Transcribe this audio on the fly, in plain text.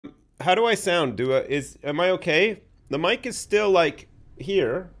How do I sound? Am I okay? The mic is still like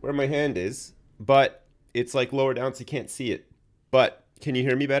here where my hand is, but it's like lower down so you can't see it. But can you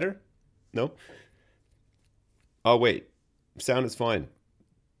hear me better? No? Oh wait. Sound is fine.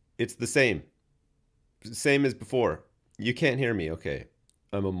 It's the same. Same as before. You can't hear me. Okay.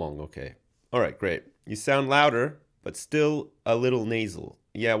 I'm a Hmong. Okay. All right, great. You sound louder, but still a little nasal.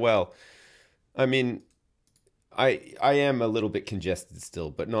 Yeah, well, I mean, I am a little bit congested still,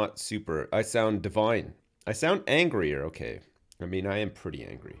 but not super. I sound divine. I sound angrier, okay. I mean, I am pretty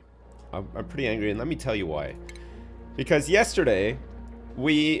angry. I'm pretty angry, and let me tell you why. Because yesterday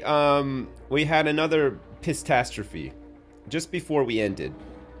we had another pistastrophe just before we ended.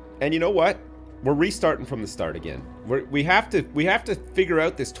 And you know what? We're restarting from the start again. We have to figure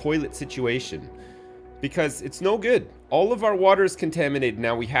out this toilet situation because it's no good. All of our water is contaminated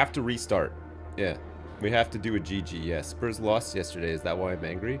now. We have to restart. Yeah. We have to do a GG, yeah. Spurs lost yesterday. Is that why I'm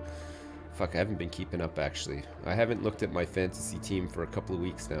angry? Fuck, I haven't been keeping up, actually. I haven't looked at my fantasy team for a couple of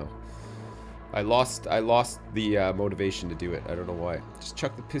weeks now. I lost the motivation to do it. I don't know why. Just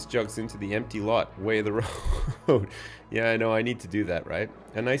chuck the piss jugs into the empty lot way of the road. Yeah, I know. I need to do that, right?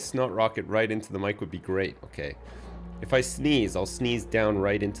 A nice snot rocket right into the mic would be great. Okay. If I sneeze, I'll sneeze down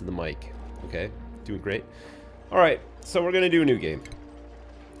right into the mic. Okay? Doing great. All right. So we're going to do a new game.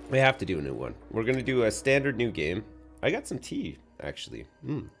 We have to do a new one. We're going to do a standard new game. I got some tea, actually.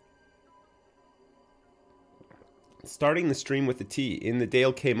 Starting the stream with the tea in the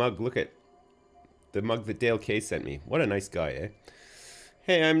Dale K mug. Look at the mug that Dale K sent me. What a nice guy, eh?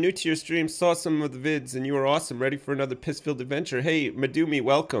 Hey, I'm new to your stream. Saw some of the vids, and you were awesome. Ready for another piss-filled adventure. Hey, Madumi,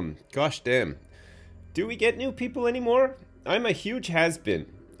 welcome. Gosh damn. Do we get new people anymore? I'm a huge has-been.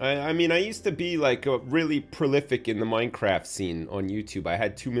 I mean, I used to be like a really prolific in the Minecraft scene on YouTube. I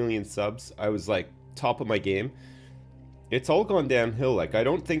had 2 million subs. I was like top of my game. It's all gone downhill. Like, I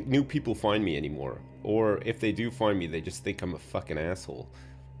don't think new people find me anymore. Or if they do find me, they just think I'm a fucking asshole.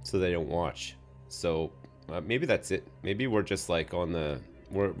 So they don't watch. So maybe that's it. Maybe we're just like on the...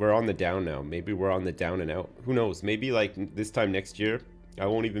 We're on the down now. Maybe we're on the down and out. Who knows? Maybe like this time next year, I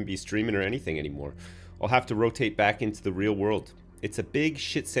won't even be streaming or anything anymore. I'll have to rotate back into the real world. It's a big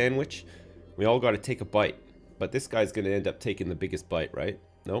shit sandwich. We all got to take a bite. But this guy's going to end up taking the biggest bite, right?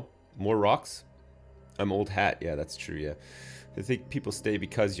 No? More rocks? I'm old hat. Yeah, that's true, yeah. I think people stay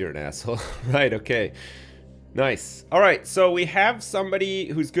because you're an asshole. Right, okay. Nice. All right, so we have somebody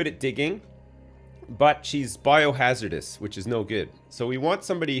who's good at digging, but she's biohazardous, which is no good. So we want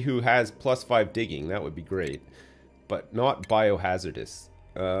somebody who has +5 digging. That would be great. But not biohazardous.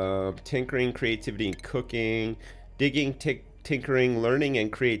 Tinkering, creativity, and cooking. Digging, tinkering, learning,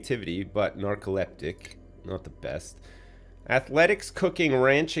 and creativity, but narcoleptic. Not the best. Athletics, cooking,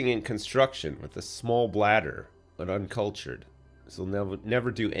 ranching, and construction with a small bladder, but uncultured. So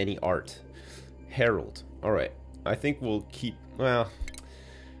never do any art. Herald. Alright. I think we'll keep... Well,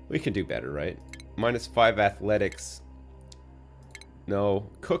 we can do better, right? -5 athletics. No.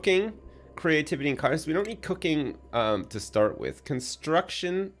 Cooking, creativity, and kindness. We don't need cooking to start with.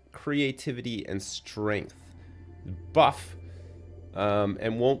 Construction, creativity, and strength. Buff.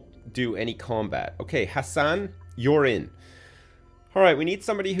 And won't do any combat. Okay, Hassan, you're in. Alright, we need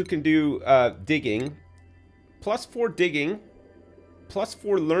somebody who can do digging. +4 digging.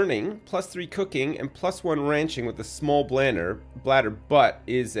 +4 learning. +3 cooking. And +1 ranching with a small bladder. But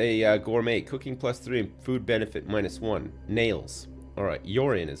is a gourmet. Cooking +3 and food benefit -1. Nails. Alright,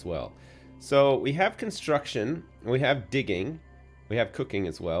 you're in as well. So we have construction. We have digging. We have cooking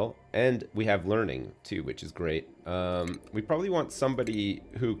as well. And we have learning too, which is great. We probably want somebody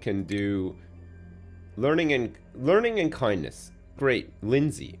who can do learning and kindness. Great.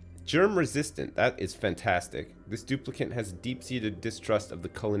 Lindsay. Germ resistant. That is fantastic. This duplicant has deep-seated distrust of the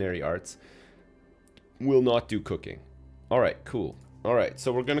culinary arts. Will not do cooking. Alright, cool. Alright,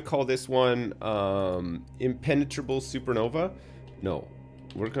 so we're going to call this one Impenetrable Supernova. No.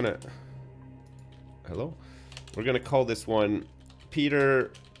 We're going to... Hello? We're going to call this one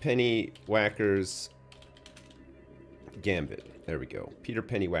Peter Pennywhacker's Gambit. There we go. Peter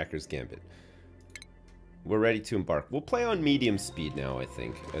Pennywhacker's Gambit. We're ready to embark. We'll play on medium speed now, I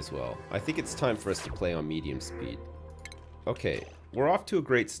think, as well. I think it's time for us to play on medium speed. Okay, we're off to a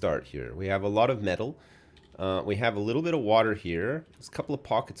great start here. We have a lot of metal. We have a little bit of water here. There's a couple of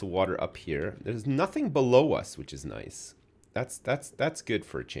pockets of water up here. There's nothing below us, which is nice. That's good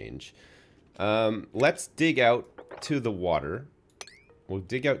for a change. Let's dig out to the water. We'll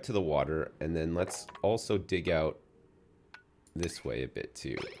dig out to the water, and then let's also dig out this way a bit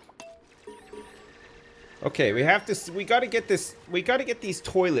too. Okay, we gotta get these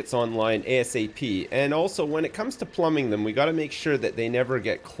toilets online ASAP. And also, when it comes to plumbing them, we gotta make sure that they never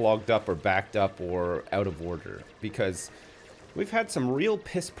get clogged up or backed up or out of order. Because we've had some real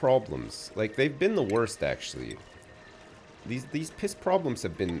piss problems. Like, they've been the worst, actually. These piss problems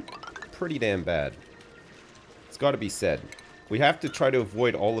have been pretty damn bad. It's gotta be said. We have to try to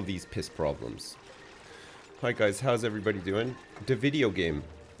avoid all of these piss problems. Hi guys, how's everybody doing? The video game.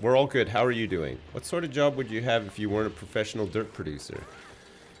 We're all good. How are you doing? What sort of job would you have if you weren't a professional dirt producer?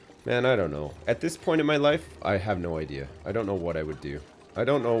 Man, I don't know. At this point in my life, I have no idea. I don't know what I would do. I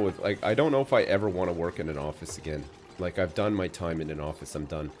don't know if, like, I don't know if I ever want to work in an office again. Like, I've done my time in an office. I'm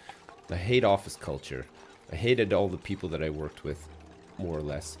done. I hate office culture. I hated all the people that I worked with, more or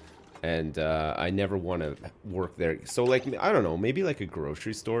less. And I never want to work there. So, like, I don't know, maybe like a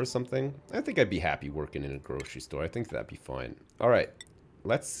grocery store or something. I think I'd be happy working in a grocery store. I think that'd be fine. All right.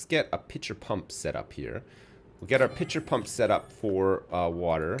 Let's get a pitcher pump set up here. We'll get our pitcher pump set up for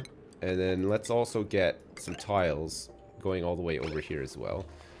water. And then let's also get some tiles going all the way over here as well.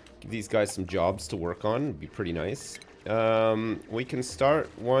 Give these guys some jobs to work on. It'd be pretty nice. We can start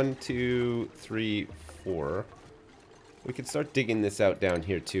 1, 2, 3, 4. We could start digging this out down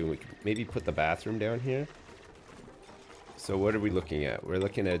here too. We could maybe put the bathroom down here. So what are we looking at? We're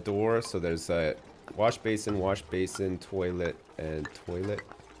looking at a door. So there's a wash basin, toilet, and toilet.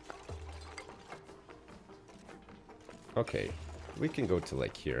 Okay. We can go to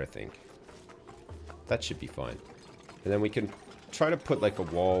like here, I think. That should be fine. And then we can try to put like a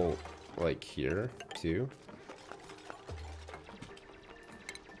wall like here too.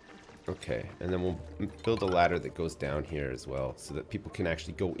 Okay, and then we'll build a ladder that goes down here as well, so that people can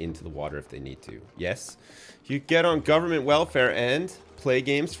actually go into the water if they need to. Yes, you get on government welfare and play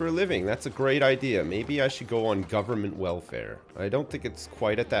games for a living. That's a great idea. Maybe I should go on government welfare. I don't think it's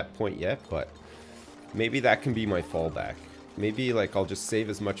quite at that point yet, but maybe that can be my fallback. Maybe, like, I'll just save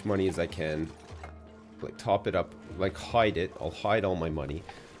as much money as I can, like, top it up, like, hide it. I'll hide all my money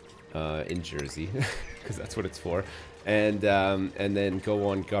in Jersey, because that's what it's for. And then go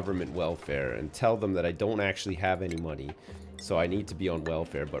on government welfare and tell them that I don't actually have any money, so I need to be on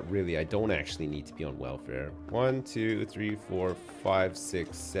welfare, but really I don't actually need to be on welfare. 1, 2, 3, 4, 5,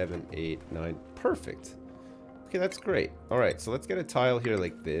 6, 7, 8, 9. Perfect. Okay, that's great. Alright, so let's get a tile here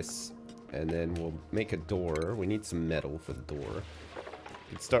like this, and then we'll make a door. We need some metal for the door.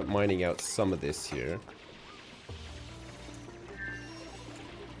 Let's start mining out some of this here.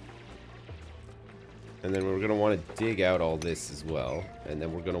 And then we're going to want to dig out all this as well. And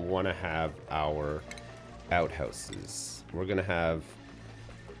then we're going to want to have our outhouses. We're going to have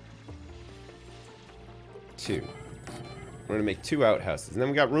 2. We're going to make 2 outhouses. And then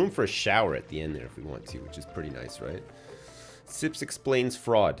we got room for a shower at the end there if we want to, which is pretty nice, right? Sips explains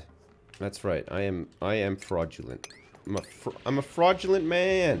fraud. That's right. I am fraudulent. I'm a fraudulent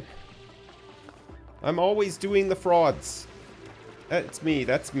man. I'm always doing the frauds. That's me,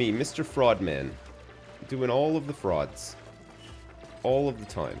 Mr. Fraudman. Doing all of the frauds. All of the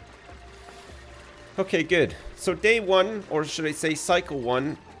time. Okay, good. So day 1, or should I say cycle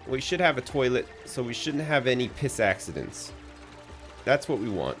 1, we should have a toilet, so we shouldn't have any piss accidents. That's what we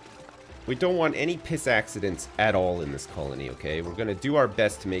want. We don't want any piss accidents at all in this colony, okay? We're gonna do our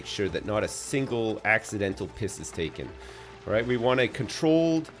best to make sure that not a single accidental piss is taken. Alright, we want a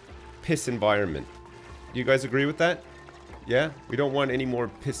controlled piss environment. Do you guys agree with that? Yeah? We don't want any more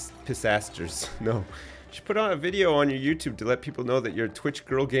pissasters. No. You should put on a video on your YouTube to let people know that you're a Twitch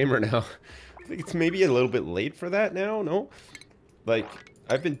girl gamer now. I think it's maybe a little bit late for that now, no? Like,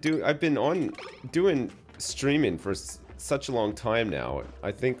 I've been doing streaming for such a long time now.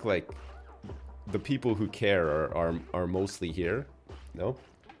 I think, like, the people who care are mostly here. No?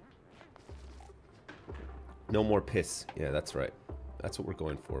 No more piss. Yeah, that's right. That's what we're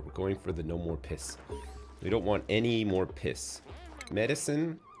going for. We're going for the no more piss. We don't want any more piss.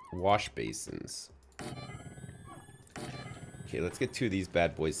 Medicine, wash basins. Okay, let's get 2 of these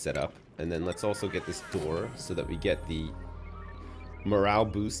bad boys set up. And then let's also get this door so that we get the morale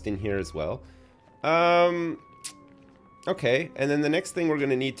boost in here as well. Okay, and then the next thing we're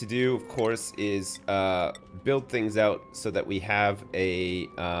going to need to do, of course, is build things out so that we have a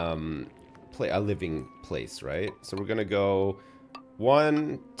living place, right? So we're going to go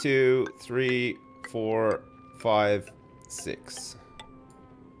 1, 2, 3, 4, 5, 6.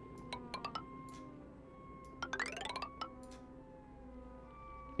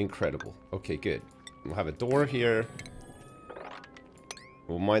 Incredible. Okay, good. We'll have a door here.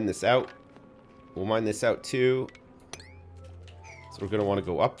 We'll mine this out. We'll mine this out too. So we're going to want to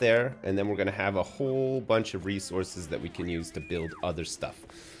go up there, and then we're going to have a whole bunch of resources that we can use to build other stuff.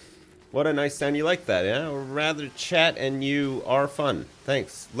 What a nice sound. You like that, yeah? Or rather, chat and you are fun.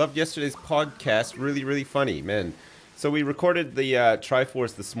 Thanks. Loved yesterday's podcast. Really, really funny, man. So we recorded the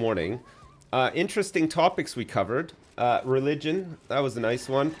Triforce this morning. Interesting topics we covered. Religion, that was a nice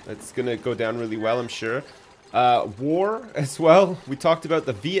one. It's going to go down really well, I'm sure. War as well. We talked about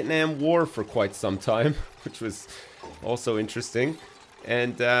the Vietnam War for quite some time, which was also interesting.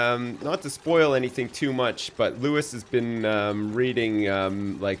 And not to spoil anything too much, but Lewis has been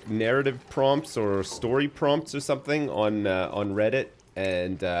reading like narrative prompts or story prompts or something on Reddit,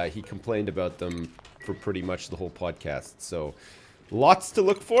 and he complained about them for pretty much the whole podcast. So lots to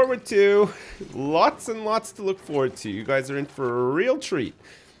look forward to. Lots and lots to look forward to. You guys are in for a real treat.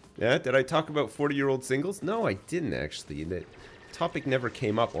 Yeah, did I talk about 40-year-old singles? No, I didn't actually. The topic never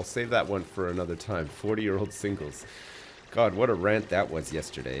came up. I'll save that one for another time. 40-year-old singles. God, what a rant that was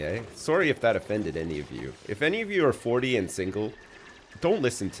yesterday, eh? Sorry if that offended any of you. If any of you are 40 and single, don't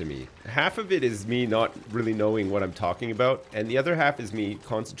listen to me. Half of it is me not really knowing what I'm talking about, and the other half is me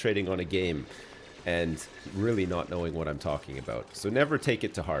concentrating on a game and really not knowing what I'm talking about. So never take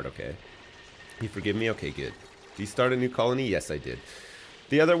it to heart, okay? You forgive me? Okay, good. Did you start a new colony? Yes, I did.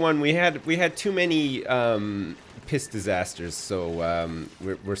 The other one, we had too many piss disasters, so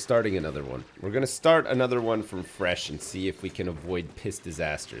we're starting another one. We're going to start another one from fresh and see if we can avoid piss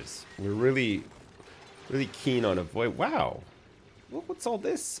disasters. We're really, really keen on avoid... Wow. Well, what's all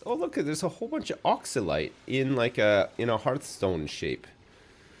this? Oh, look, there's a whole bunch of oxalite in like a Hearthstone shape.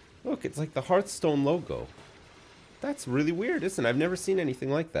 Look, it's like the Hearthstone logo. That's really weird, isn't it? I've never seen anything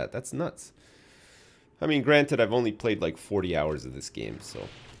like that. That's nuts. I mean, granted, I've only played like 40 hours of this game, so...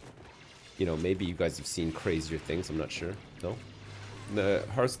 You know, maybe you guys have seen crazier things, I'm not sure. No? The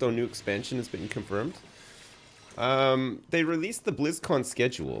Hearthstone new expansion has been confirmed. They released the BlizzCon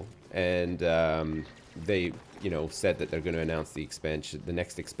schedule, and they, you know, said that they're going to announce the expansion, the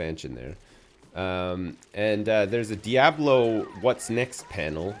next expansion there. There's a Diablo What's Next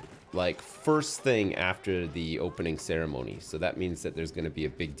panel, like, first thing after the opening ceremony. So that means that there's going to be a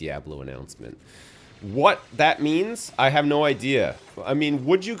big Diablo announcement. What that means, I have no idea. I mean,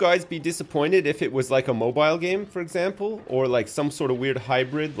 would you guys be disappointed if it was like a mobile game, for example? Or like some sort of weird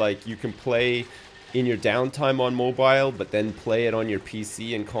hybrid, like you can play in your downtime on mobile, but then play it on your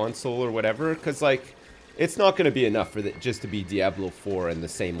PC and console or whatever? Because like, it's not going to be enough for it just to be Diablo 4 and the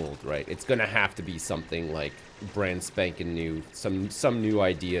same old, right? It's going to have to be something like brand spanking new. Some new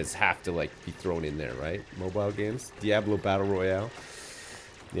ideas have to like be thrown in there, right? Mobile games, Diablo Battle Royale.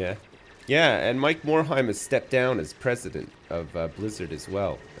 Yeah. Yeah, and Mike Morhaime has stepped down as president of Blizzard as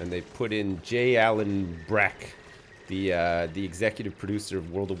well. And they put in J. Allen Brack, the executive producer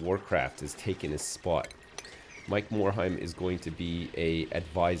of World of Warcraft, has taken his spot. Mike Morhaime is going to be a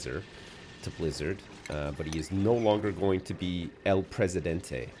advisor to Blizzard, but he is no longer going to be El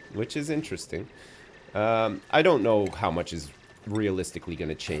Presidente, which is interesting. I don't know how much is realistically going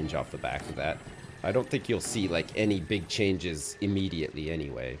to change off the back of that. I don't think you'll see like any big changes immediately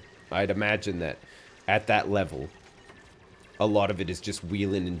anyway. I'd imagine that at that level, a lot of it is just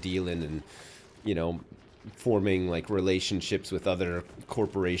wheeling and dealing and, you know, forming like relationships with other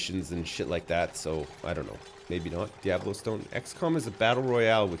corporations and shit like that. So, I don't know. Maybe not. Diablo Stone. XCOM is a battle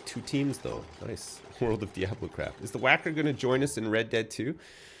royale with 2 teams, though. Nice. World of Diablocraft. Is the Whacker going to join us in Red Dead 2?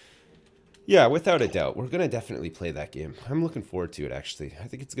 Yeah, without a doubt. We're going to definitely play that game. I'm looking forward to it, actually. I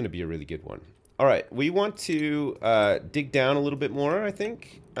think it's going to be a really good one. All right, we want to dig down a little bit more, I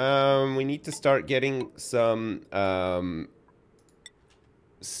think. We need to start getting some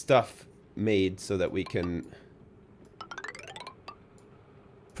stuff made so that we can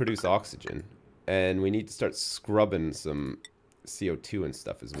produce oxygen. And we need to start scrubbing some CO2 and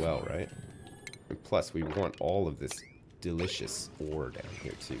stuff as well, right? And plus, we want all of this delicious ore down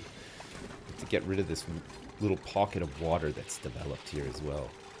here, too. To get rid of this little pocket of water that's developed here as well.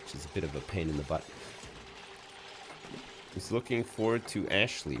 Which is a bit of a pain in the butt. Just looking forward to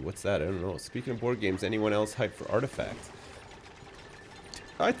Ashley. What's that? I don't know. Speaking of board games, anyone else hyped for Artifact?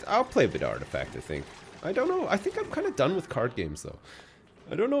 I'll play a bit of Artifact, I think. I don't know. I think I'm kind of done with card games, though.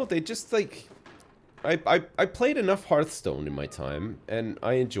 I don't know. They just, like... I played enough Hearthstone in my time, and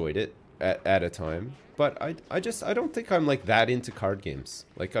I enjoyed it at a time. But I don't think I'm, like, that into card games.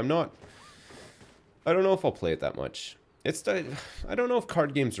 Like, I'm not... I don't know if I'll play it that much. I don't know if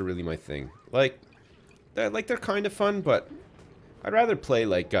card games are really my thing. Like they're kind of fun, but I'd rather play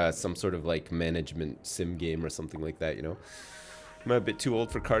like some sort of like management sim game or something like that, you know? Am I a bit too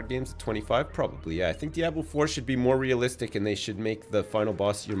old for card games at 25? Probably, yeah. I think Diablo 4 should be more realistic and they should make the final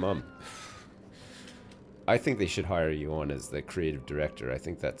boss your mom. I think they should hire you on as the creative director. I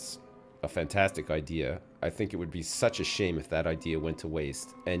think that's a fantastic idea. I think it would be such a shame if that idea went to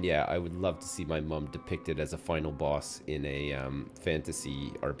waste. And yeah, I would love to see my mom depicted as a final boss in a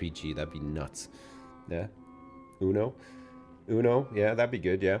fantasy RPG. That'd be nuts. Yeah. Uno? Uno? Yeah, that'd be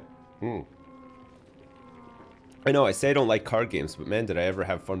good, yeah. I know, I say I don't like card games, but man, did I ever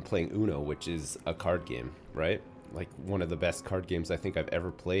have fun playing Uno, which is a card game, right? Like, one of the best card games I think I've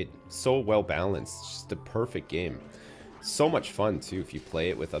ever played. So well balanced, just a perfect game. So much fun, too, if you play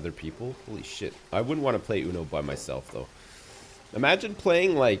it with other people. Holy shit. I wouldn't want to play Uno by myself, though. Imagine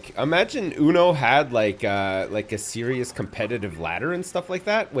playing, like... Imagine Uno had, like a serious competitive ladder and stuff like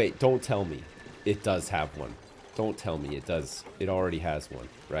that. Wait, don't tell me it does have one. Don't tell me it does. It already has one,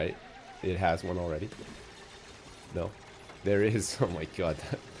 right? It has one already? No. There is. Oh my god.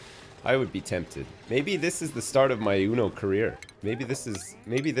 I would be tempted. Maybe this is the start of my Uno career. Maybe this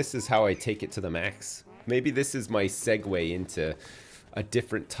is how I take it to the max. Maybe this is my segue into a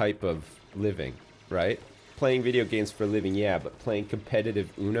different type of living, right? Playing video games for a living, yeah, but playing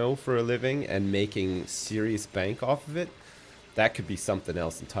competitive Uno for a living and making serious bank off of it, that could be something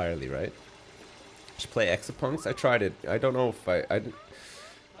else entirely, right? Should play Exapunks? I tried it. I don't know if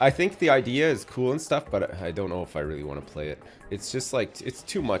I think the idea is cool and stuff, but I don't know if I really want to play it. It's just like, it's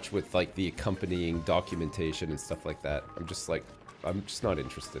too much with like the accompanying documentation and stuff like that. I'm just not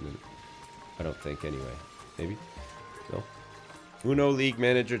interested in it. I don't think anyway. Maybe? No? Uno League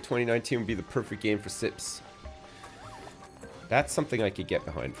Manager 2019 would be the perfect game for Sips. That's something I could get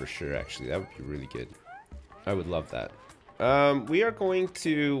behind for sure, actually. That would be really good. I would love that. We are going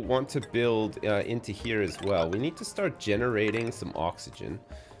to want to build into here as well. We need to start generating some oxygen.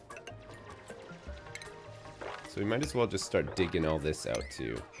 So we might as well just start digging all this out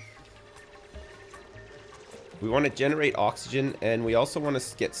too. We want to generate oxygen, and we also want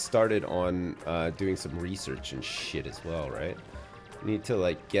to get started on doing some research and shit as well, right? We need to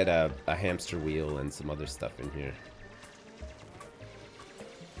like get a hamster wheel and some other stuff in here.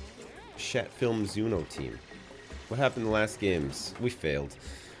 Shat Films Uno team. What happened in the last games? We failed.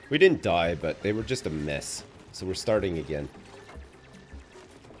 We didn't die, but they were just a mess. So we're starting again.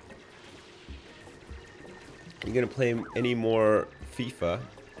 You gonna play any more FIFA?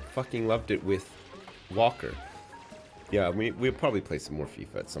 Fucking loved it with Walker. Yeah, we'll probably play some more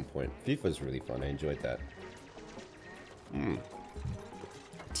FIFA at some point. FIFA's really fun. I enjoyed that.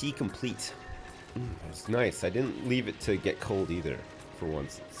 Tea complete. It's nice. I didn't leave it to get cold either, for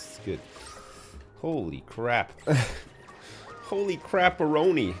once. It's good. Holy crap. Holy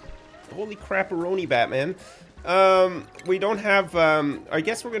crap-a-roni. Holy crap-a-roni, Batman. We don't have, I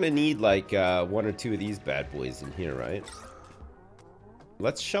guess we're gonna need, like, one or two of these bad boys in here, right?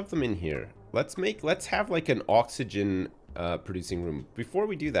 Let's shove them in here. Let's have, like, an oxygen, producing room. Before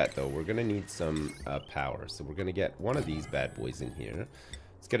we do that, though, we're gonna need some, power. So we're gonna get one of these bad boys in here.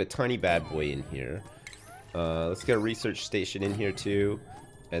 Let's get a tiny bad boy in here. Let's get a research station in here, too.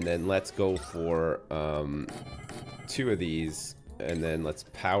 And then let's go for, two of these. And then let's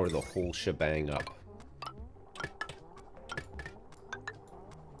power the whole shebang up.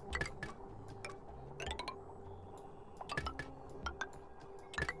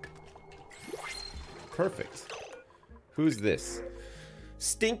 Perfect. Who's this?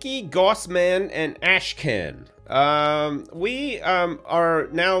 Stinky, Gossman, and Ashcan. We are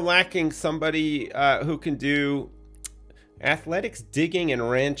now lacking somebody who can do athletics, digging, and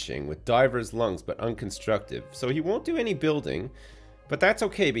ranching with diver's lungs, but unconstructive. So he won't do any building, but that's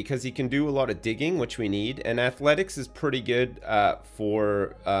okay because he can do a lot of digging, which we need. And athletics is pretty good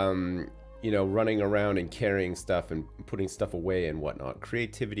for, you know, running around and carrying stuff and putting stuff away and whatnot.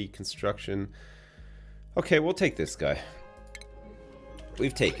 Creativity, construction. Okay, we'll take this guy.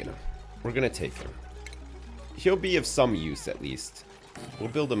 We've taken him. We're gonna take him. He'll be of some use, at least. We'll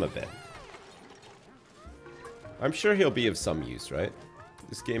build him a bed. I'm sure he'll be of some use, right?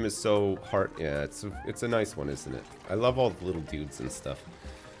 This game is so hard. Yeah, it's a nice one, isn't it? I love all the little dudes and stuff.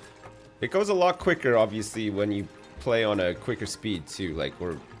 It goes a lot quicker, obviously, when you play on a quicker speed, too. Like,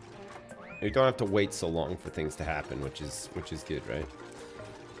 you don't have to wait so long for things to happen, which is good, right?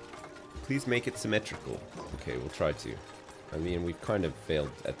 Please make it symmetrical. Okay, we'll try to. I mean, we've kind of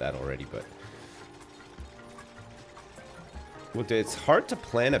failed at that already, but... Well, it's hard to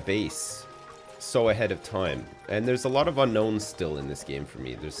plan a base so ahead of time. And there's a lot of unknowns still in this game for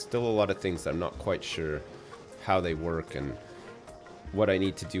me. There's still a lot of things I'm not quite sure how they work and what I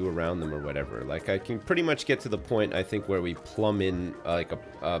need to do around them or whatever. Like, I can pretty much get to the point, I think, where we plumb in, like,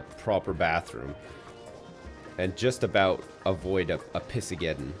 a proper bathroom. And just about avoid a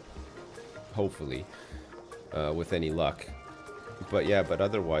Pissageddon. Hopefully. With any luck. But yeah, but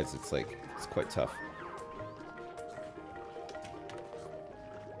otherwise it's like, it's quite tough.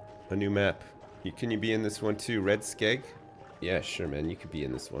 A new map. Can you be in this one too? Red Skeg? Yeah, sure, man. You could be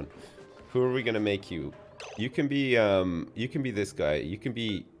in this one. Who are we gonna make you? You can be this guy. You can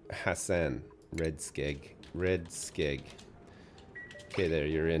be Hassan. Red Skeg. Red Skeg. Okay, there,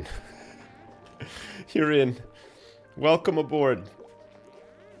 you're in. You're in. Welcome aboard.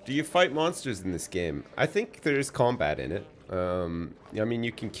 Do you fight monsters in this game? I think there is combat in it. I mean,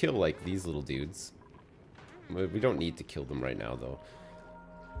 you can kill, like, these little dudes. We don't need to kill them right now, though.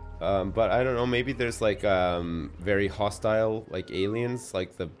 But I don't know, maybe there's, like, very hostile, like, aliens,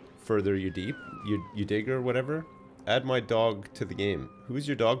 like, the further you dig or whatever. Add my dog to the game. Who's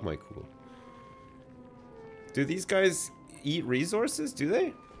your dog, my cool? Do these guys eat resources? Do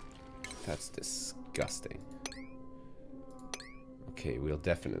they? That's disgusting. Okay, we'll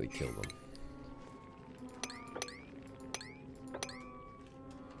definitely kill them.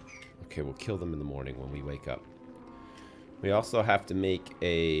 Okay, we'll kill them in the morning when we wake up. We also have to make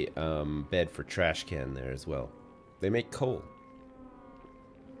a bed for trash can there as well. They make coal.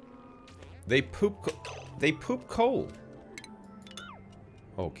 They poop coal.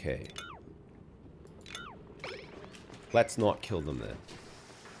 Okay. Let's not kill them then.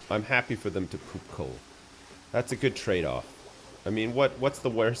 I'm happy for them to poop coal. That's a good trade-off. I mean, what's the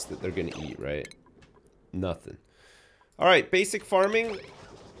worst that they're gonna eat, right? Nothing. Alright, basic farming.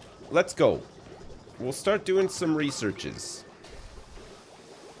 Let's go. We'll start doing some researches.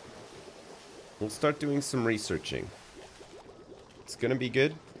 We'll start doing some researching. It's gonna be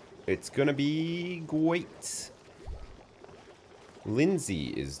good. It's gonna be great. Lindsay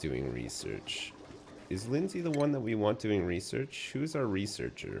is doing research. Is Lindsay the one that we want doing research? Who's our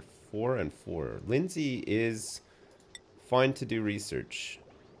researcher? 4 and 4. Lindsay is fine to do research.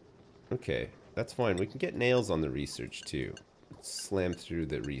 Okay, that's fine. We can get nails on the research too. Slam through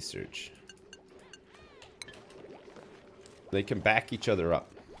the research. They can back each other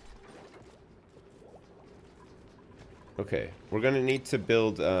up. Okay, we're gonna need to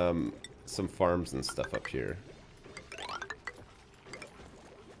build some farms and stuff up here.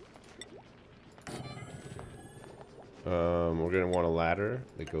 We're gonna want a ladder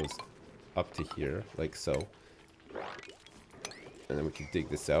that goes up to here, like so. And then we can dig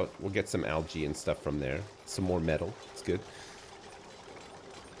this out. We'll get some algae and stuff from there. Some more metal. It's good.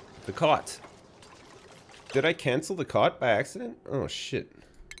 The cot. Did I cancel the cot by accident? Oh, shit.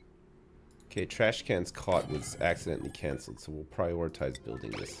 Okay, trash can's cot was accidentally canceled, so we'll prioritize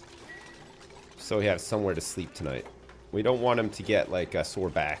building this. So we have somewhere to sleep tonight. We don't want him to get, like, a sore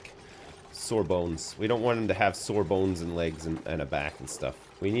back. Sore bones. We don't want him to have sore bones and legs and a back and stuff.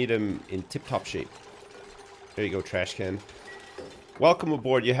 We need him in tip-top shape. There you go, trash can. Welcome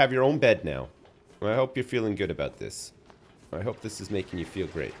aboard. You have your own bed now. I hope you're feeling good about this. I hope this is making you feel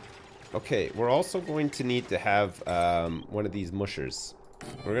great. Okay, we're also going to need to have one of these mushers.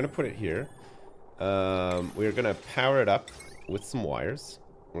 We're going to put it here. We're going to power it up with some wires.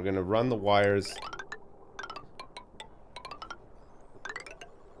 We're going to run the wires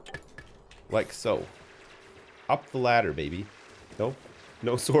like so. Up the ladder, baby. No?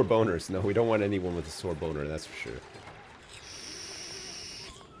 No sore boners. No, we don't want anyone with a sore boner, that's for sure.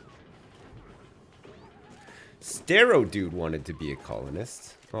 Stero Dude wanted to be a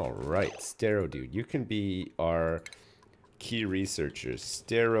colonist. Alright, Stero Dude. You can be our key researcher.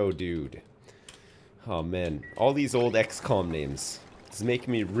 Stero Dude. Oh man, all these old XCOM names. It's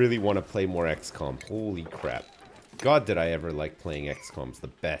making me really want to play more XCOM. Holy crap. God, did I ever like playing XCOM. It's the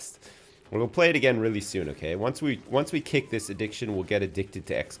best. We're gonna play it again really soon, okay? Once we kick this addiction, we'll get addicted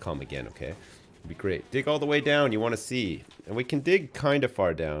to XCOM again, okay? It'll be great. Dig all the way down, you want to see. And we can dig kind of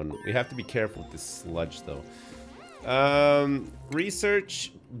far down. We have to be careful with this sludge, though.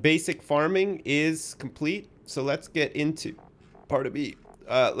 Research, basic farming is complete. So let's get into, pardon me,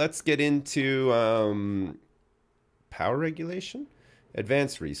 let's get into power regulation,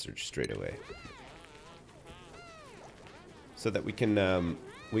 advanced research straight away, so that we can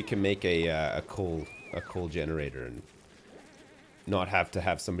make a coal generator and not have to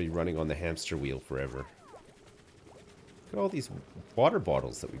have somebody running on the hamster wheel forever. Look at all these water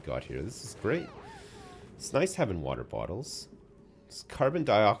bottles that we got here. This is great. It's nice having water bottles. There's carbon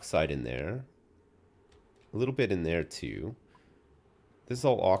dioxide in there. A little bit in there too. This is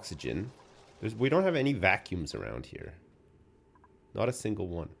all oxygen. We don't have any vacuums around here. Not a single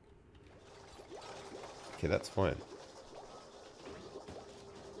one. Okay, that's fine.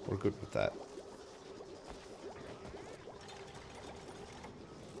 We're good with that.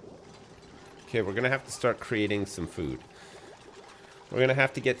 Okay, we're gonna have to start creating some food. We're gonna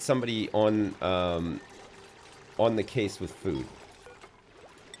have to get somebody on the case with food.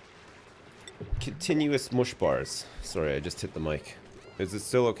 Continuous mush bars. Sorry, I just hit the mic. Is it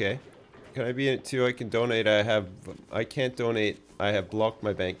still okay? Can I be in it too? I can donate. I can't donate. I have blocked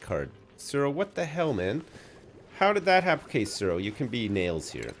my bank card. Cyril, what the hell, man? How did that happen? Okay, Cyril, you can be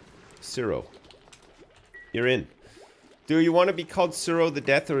nails here. Cyril, you're in. Do you want to be called Cyril the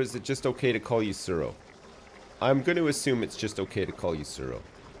Death, or is it just okay to call you Cyril? I'm going to assume it's just okay to call you Cyril.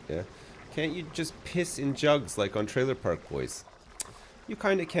 Yeah? Can't you just piss in jugs like on Trailer Park Boys? You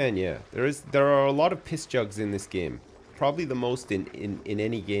kind of can, yeah. There are a lot of piss jugs in this game. Probably the most in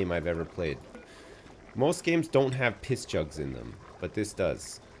any game I've ever played. Most games don't have piss jugs in them, but this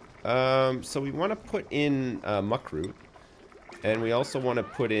does. So we want to put in muckroot, and we also want to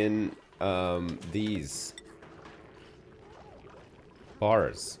put in these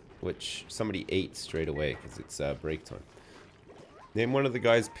bars, which somebody ate straight away because it's break time. Name one of the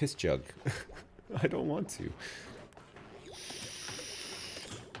guys piss jug. I don't want to.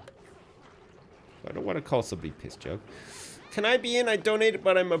 I don't want to call somebody piss jug. Can I be in? I donated,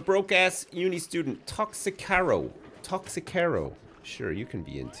 but I'm a broke ass uni student. Toxicaro. Toxicaro. Sure, you can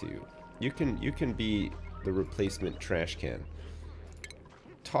be in too. You can be the replacement trash can.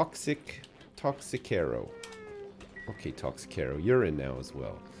 Toxicaro. Okay, Toxicaro, you're in now as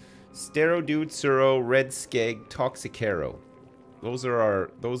well. Stero Dude, Suro, Red Skeg, Toxicaro. Those are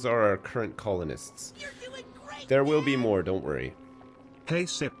our current colonists. You're doing great, there will be more, don't worry. Hey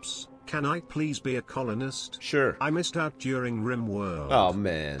Sips, can I please be a colonist? Sure. I missed out during RimWorld. Oh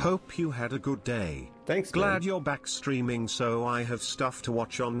man. Hope you had a good day. Thanks, Glad man. you're back streaming, so I have stuff to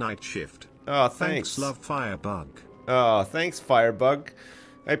watch on night shift. Oh, thanks. Love, Firebug. Oh, thanks, Firebug.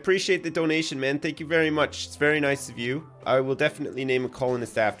 I appreciate the donation, man. Thank you very much. It's very nice of you. I will definitely name a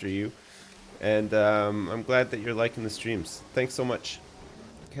colonist after you. And I'm glad that you're liking the streams. Thanks so much.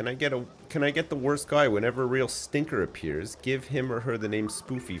 Can I get the worst guy? Whenever a real stinker appears, give him or her the name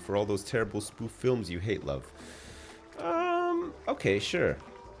Spoofy for all those terrible spoof films you hate, love. Okay, sure.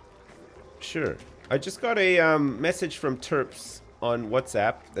 Sure. I just got a message from Terps on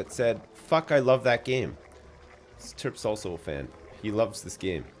WhatsApp that said, "Fuck, I love that game." Terps also a fan. He loves this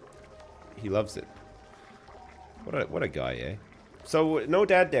game. He loves it. What a guy, eh? So no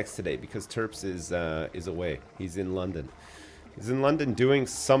dad decks today because Terps is away. He's in London. He's in London doing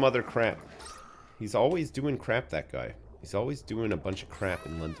some other crap. He's always doing crap, that guy. He's always doing a bunch of crap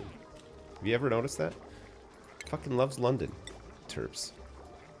in London. Have you ever noticed that? Fucking loves London, Terps.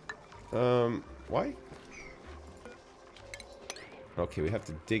 Why? Okay, we have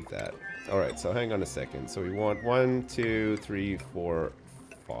to dig that. Alright, so hang on a second. So we want 1, 2, 3, 4,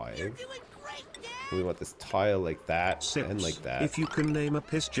 5. We want this tile like that Sips, and like that. If you can name a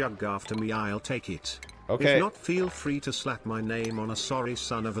piss jug after me, I'll take it. Okay. If not, feel free to slap my name on a sorry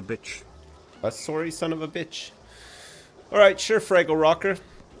son of a bitch. A sorry son of a bitch. Alright, sure, Fraggle Rocker.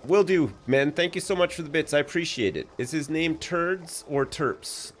 Will do, man. Thank you so much for the bits. I appreciate it. Is his name Turds or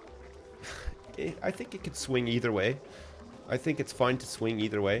Terps? I think it could swing either way. I think it's fine to swing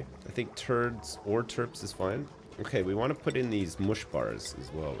either way. I think Turds or Terps is fine. Okay, we want to put in these mush bars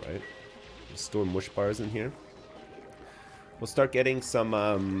as well, right? Store mush bars in here. We'll start getting some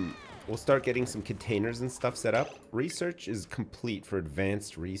containers and stuff set up. Research is complete for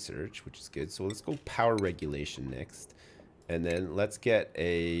advanced research, which is good. So let's go power regulation next. And then let's get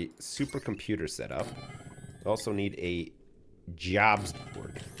a supercomputer set up. Also need a jobs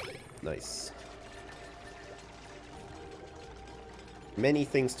board. Nice. Many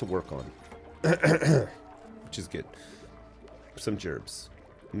things to work on. Which is good. Some gerbs.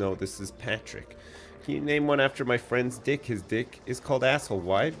 No, this is Patrick. Can you name one after my friend's dick? His dick is called Asshole.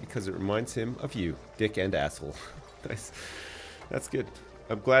 Why? Because it reminds him of you. Dick and asshole. Nice. That's good.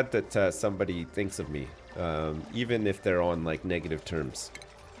 I'm glad that somebody thinks of me. Even if they're on, like, negative terms.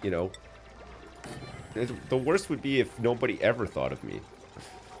 You know? The worst would be if nobody ever thought of me.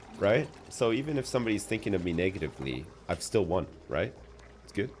 Right? So even if somebody's thinking of me negatively, I've still won, right?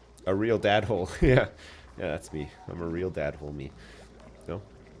 It's good. A real dad hole. Yeah. Yeah, that's me. I'm a real dad hole me. No?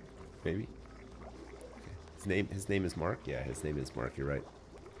 Maybe? Okay. His name is Mark? Yeah, his name is Mark, you're right.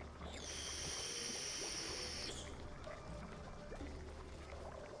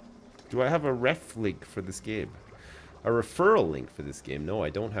 Do I have a ref link for this game? A referral link for this game? No, I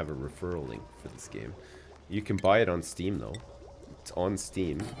don't have a referral link for this game. You can buy it on Steam, though. It's on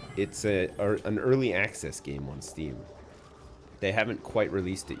Steam. It's an early access game on Steam. They haven't quite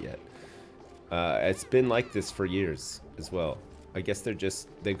released it yet. It's been like this for years as well. I guess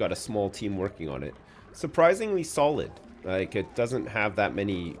they've got a small team working on it. Surprisingly solid. Like, it doesn't have that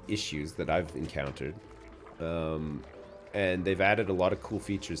many issues that I've encountered. And they've added a lot of cool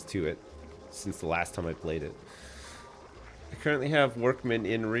features to it since the last time I played it. I currently have workmen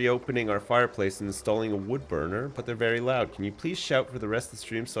in reopening our fireplace and installing a wood burner, but they're very loud. Can you please shout for the rest of the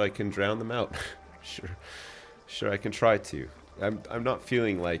stream so I can drown them out? Sure. Sure, I can try to. I'm not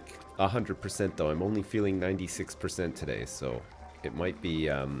feeling like 100% though. I'm only feeling 96% today, so it might be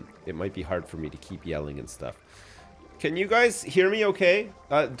hard for me to keep yelling and stuff. Can you guys hear me okay?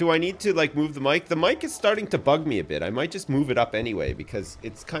 Do I need to like move the mic? The mic is starting to bug me a bit. I might just move it up anyway because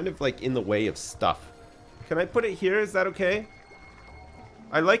it's kind of like in the way of stuff. Can I put it here? Is that okay?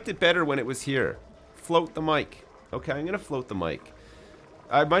 I liked it better when it was here. Float the mic. Okay, I'm gonna float the mic.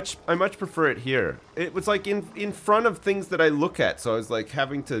 I much prefer it here. It was like in front of things that I look at, so I was like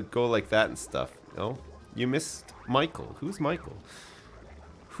having to go like that and stuff. No? You missed Michael. Who's Michael?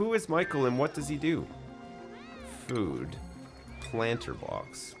 Who is Michael and what does he do? Food. Planter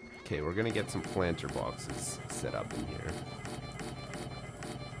box. Okay, we're gonna get some planter boxes set up in here.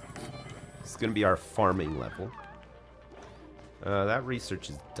 It's gonna be our farming level. That research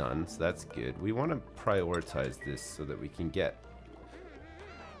is done, so that's good. We want to prioritize this so that we can get...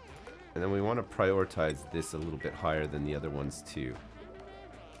 And then we want to prioritize this a little bit higher than the other ones too.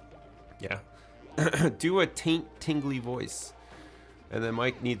 Yeah. Do a tingly voice. And then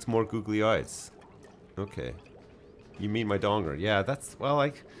Mike needs more googly eyes. Okay. You mean my donger? Yeah, that's... Well,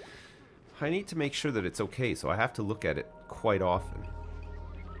 I need to make sure that it's okay, so I have to look at it quite often.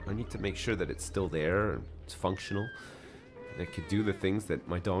 I need to make sure that it's still there and it's functional. And it could do the things that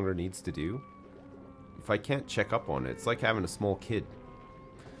my donger needs to do. If I can't check up on it, it's like having a small kid.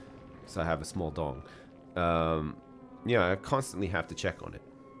 So I have a small dong. Yeah, I constantly have to check on it.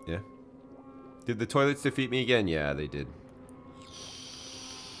 Yeah. Did the toilets defeat me again? Yeah, they did.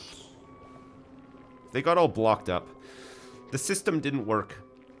 They got all blocked up. The system didn't work.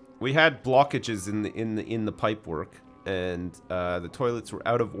 We had blockages in the pipe work, and the toilets were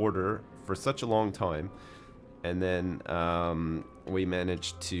out of order for such a long time. And then we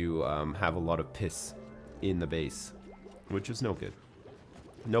managed to have a lot of piss in the base, which was no good.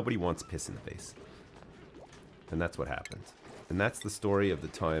 Nobody wants piss in the base. And that's what happened. And that's the story of the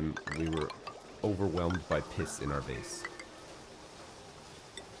time we were overwhelmed by piss in our base.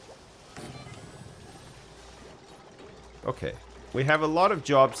 Okay. We have a lot of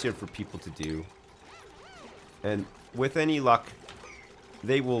jobs here for people to do. And with any luck,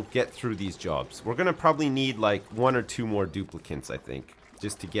 they will get through these jobs. We're going to probably need like 1 or 2 more duplicants, I think,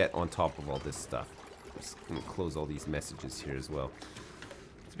 just to get on top of all this stuff. I'm just going to close all these messages here as well.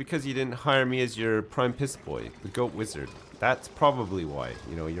 It's because you didn't hire me as your prime piss boy, the goat wizard. That's probably why.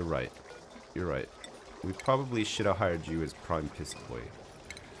 You know, you're right. You're right. We probably should have hired you as prime piss boy.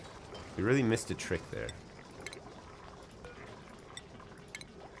 We really missed a trick there.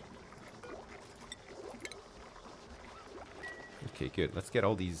 Okay, good. Let's get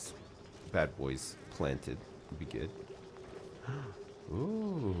all these bad boys planted. Would be good.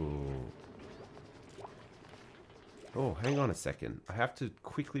 Ooh. Oh, hang on a second. I have to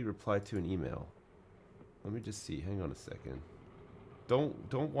quickly reply to an email. Let me just see. Hang on a second.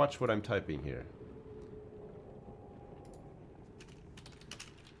 Don't watch what I'm typing here.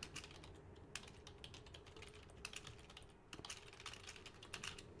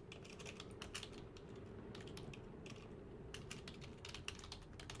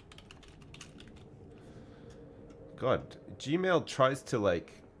 God, Gmail tries to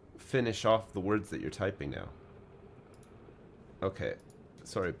like finish off the words that you're typing now. Okay,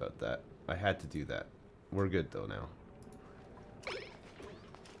 sorry about that. I had to do that. We're good though now.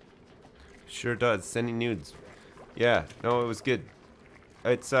 Sure does. Sending nudes. Yeah, no, it was good.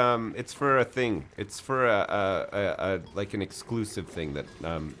 It's for a thing. It's for a like an exclusive thing that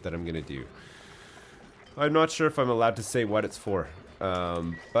that I'm gonna do. I'm not sure if I'm allowed to say what it's for,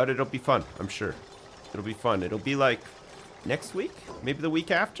 but it'll be fun. I'm sure. It'll be fun. It'll be like next week, maybe the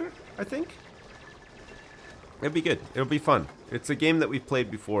week after. I think. It'll be good. It'll be fun. It's a game that we've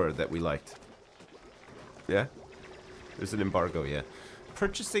played before that we liked. Yeah? There's an embargo, yeah.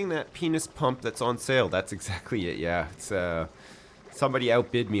 Purchasing that penis pump that's on sale. That's exactly it, yeah. It's somebody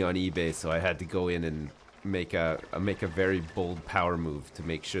outbid me on eBay, so I had to go in and make a very bold power move to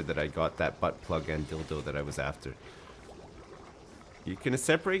make sure that I got that butt plug and dildo that I was after. You can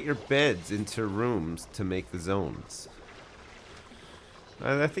separate your beds into rooms to make the zones.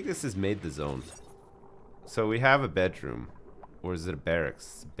 I think this has made the zone. So we have a bedroom. Or is it a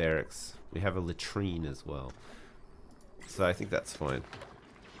barracks? Barracks. We have a latrine as well. So I think that's fine.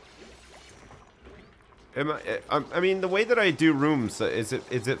 I mean, the way that I do rooms, is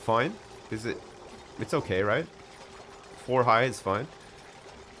it fine? It's okay, right? 4 high is fine.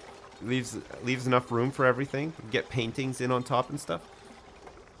 Leaves enough room for everything. Get paintings in on top and stuff.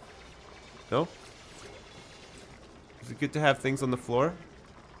 No? Is it good to have things on the floor?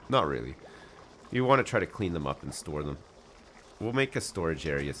 Not really. You want to try to clean them up and store them. We'll make a storage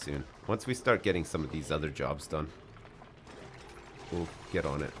area soon. Once we start getting some of these other jobs done. We'll get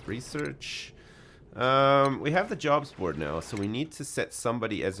on it. Research. We have the jobs board now, so we need to set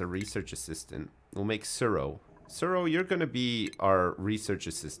somebody as a research assistant. We'll make Suro. Suro, you're going to be our research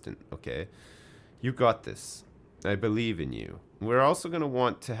assistant, okay? You got this. I believe in you. We're also going to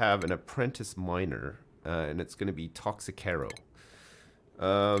want to have an apprentice miner, and it's going to be Toxicaro.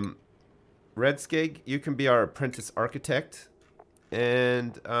 Redskeg, you can be our apprentice architect.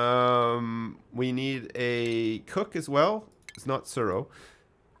 And we need a cook as well. It's not Suro.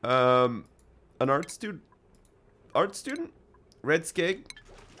 An art student? Art student? Redskeg?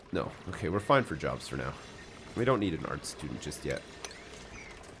 No. Okay, we're fine for jobs for now. We don't need an art student just yet.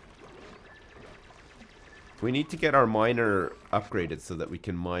 We need to get our miner upgraded so that we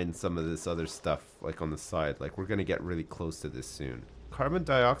can mine some of this other stuff, like on the side. Like, we're going to get really close to this soon. Carbon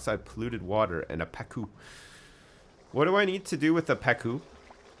dioxide, polluted water, and a pacu. What do I need to do with a pacu?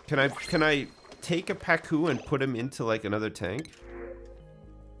 Can I take a pacu and put him into, like, another tank?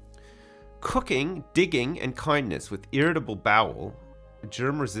 Cooking, digging, and kindness with irritable bowel.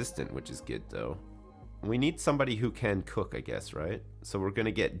 Germ resistant, which is good, though. We need somebody who can cook, I guess, right? So we're going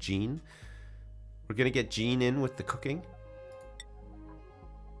to get Jean. We're going to get Jean in with the cooking.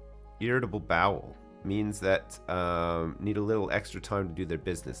 Irritable bowel means that need a little extra time to do their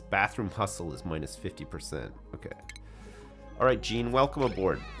business. Bathroom hustle is minus 50%. Okay. All right, Jean, welcome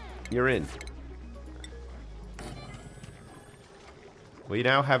aboard. You're in. We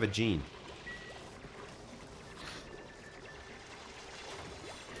now have a Jean.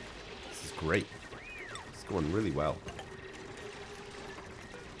 This is great. It's going really well.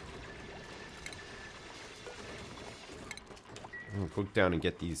 We'll go down and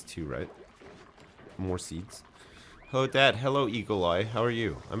get these two, right? More seeds. Hello, Dad. Hello, Eagle Eye. How are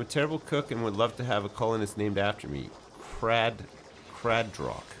you? I'm a terrible cook and would love to have a colonist named after me.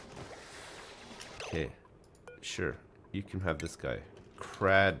 Cradrock. Okay. Sure. You can have this guy.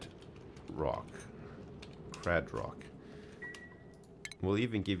 Cradrock. We'll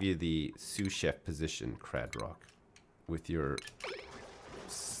even give you the sous chef position, Cradrock. With your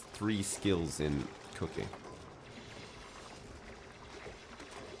 3 skills in cooking.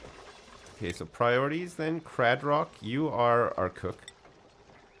 Okay, so priorities then. Cradrock, you are our cook.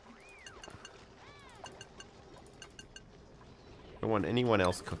 I don't want anyone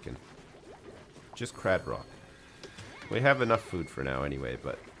else cooking. Just Cradrock. We have enough food for now anyway,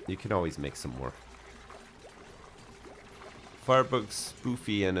 but you can always make some more. Firebug,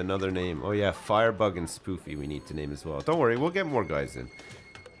 Spoofy, and another name. Oh yeah, Firebug and Spoofy we need to name as well. Don't worry, we'll get more guys in.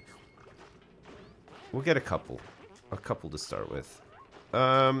 We'll get a couple. A couple to start with.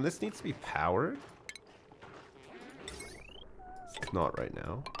 This needs to be powered. It's not right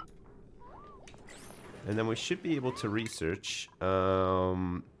now. And then we should be able to research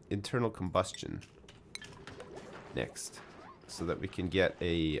internal combustion next, so that we can get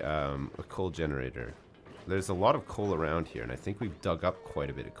a coal generator. There's a lot of coal around here, and I think we've dug up quite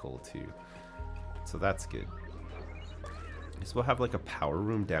a bit of coal too. So that's good. So we'll have like a power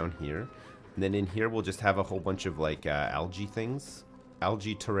room down here, and then in here we'll just have a whole bunch of like algae things.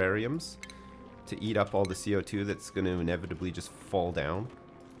 Algae terrariums to eat up all the CO2 that's going to inevitably just fall down.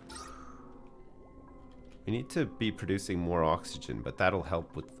 We need to be producing more oxygen, but that'll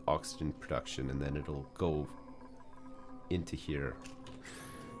help with oxygen production, and then it'll go into here.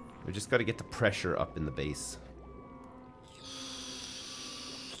 We just got to get the pressure up in the base.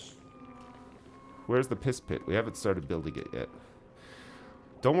 Where's the piss pit? We haven't started building it yet.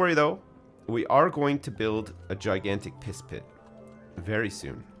 Don't worry though, we are going to build a gigantic piss pit. Very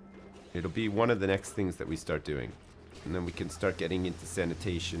soon. It'll be one of the next things that we start doing. And then we can start getting into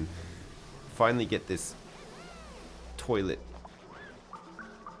sanitation. Finally get this toilet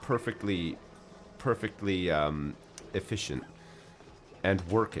perfectly efficient and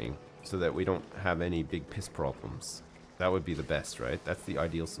working so that we don't have any big piss problems. That would be the best, right? That's the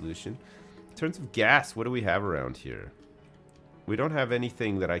ideal solution. In terms of gas, what do we have around here? We don't have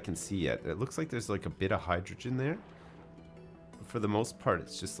anything that I can see yet. It looks like there's like a bit of hydrogen there. For the most part,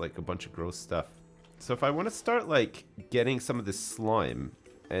 it's just like a bunch of gross stuff. So if I want to start like getting some of this slime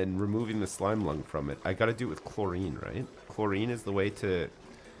and removing the slime lung from it, I got to do it with chlorine, right? Chlorine is the way to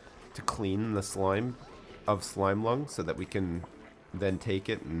clean the slime of slime lung, so that we can then take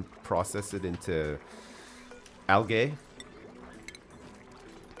it and process it into algae.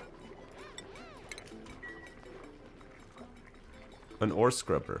 An ore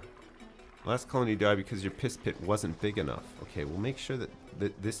scrubber. Last colony died because your piss pit wasn't big enough. Okay, we'll make sure that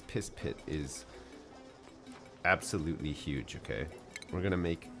this piss pit is absolutely huge, okay? We're gonna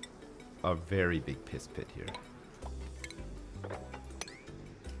make a very big piss pit here.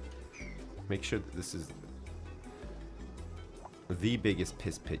 Make sure that this is the biggest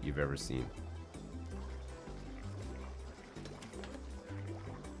piss pit you've ever seen.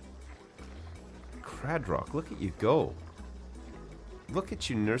 Cradrock, look at you go. Look at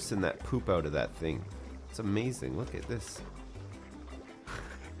you nursing that poop out of that thing. It's amazing. Look at this.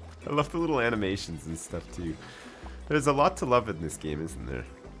 I love the little animations and stuff too. There's a lot to love in this game, isn't there?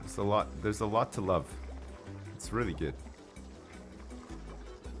 There's a lot to love. It's really good.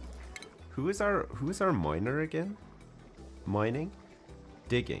 Who is our miner again? Mining?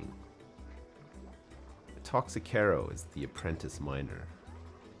 Digging. Toxicaro is the apprentice miner.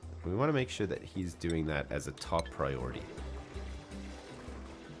 We want to make sure that he's doing that as a top priority.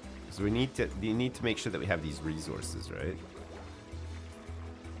 So we need to make sure that we have these resources, right?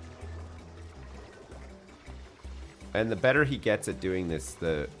 And the better he gets at doing this,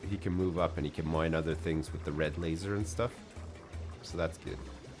 he can move up and he can mine other things with the red laser and stuff. So that's good.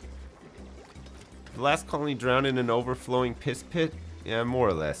 The last colony drowned in an overflowing piss pit? Yeah, more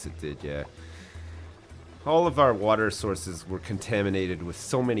or less it did, yeah. All of our water sources were contaminated with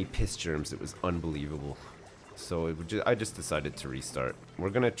so many piss germs, it was unbelievable. So I just decided to restart. We're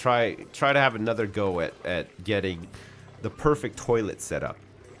gonna try to have another go at getting the perfect toilet set up.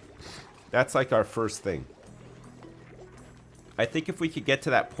 That's like our first thing. I think if we could get to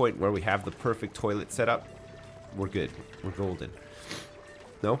that point where we have the perfect toilet set up, we're good. We're golden.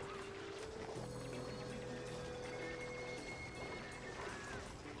 No?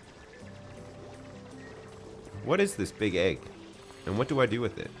 What is this big egg? And what do I do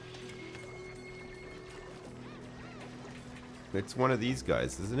with it? It's one of these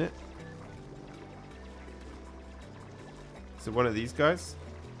guys, isn't it? Is it one of these guys?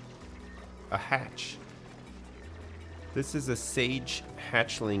 A hatch. This is a sage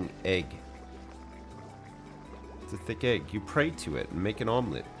hatchling egg. It's a thick egg. You pray to it and make an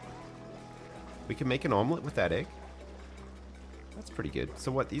omelet. We can make an omelet with that egg? That's pretty good.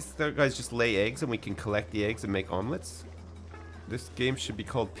 So what, these guys just lay eggs and we can collect the eggs and make omelets? This game should be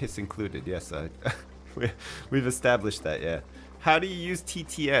called Piss Included. Yes, we've established that, yeah. How do you use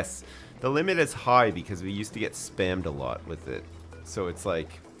TTS? The limit is high because we used to get spammed a lot with it. So it's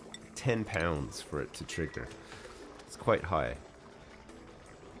like 10 pounds for it to trigger. It's quite high.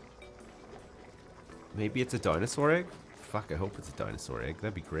 Maybe it's a dinosaur egg? Fuck, I hope it's a dinosaur egg.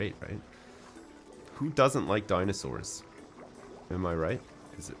 That'd be great, right? Who doesn't like dinosaurs? Am I right?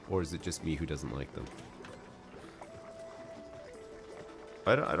 Or is it just me who doesn't like them?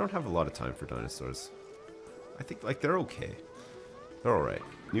 I don't have a lot of time for dinosaurs. I think, like, they're okay. They're alright.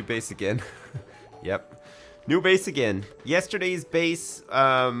 New base again. Yep. New base again. Yesterday's base,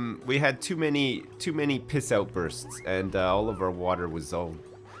 we had too many piss outbursts, and all of our water was all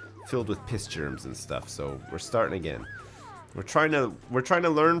filled with piss germs and stuff. So we're starting again. We're trying to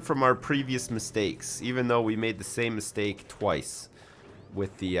learn from our previous mistakes, even though we made the same mistake twice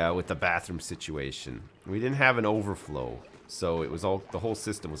with the bathroom situation. We didn't have an overflow, so it was the whole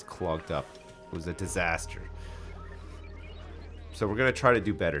system was clogged up. It was a disaster. So we're gonna try to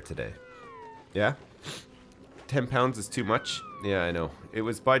do better today. Yeah? 10 pounds is too much? Yeah, I know. It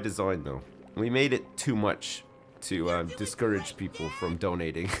was by design though. We made it too much to discourage people from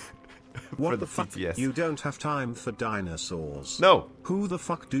donating. What the fuck? TTS. You don't have time for dinosaurs. No. Who the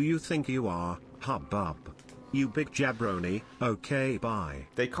fuck do you think you are, hubbub? You big jabroni. Okay, bye.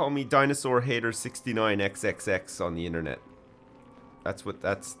 They call me Dinosaur Hater 69XXX on the internet. That's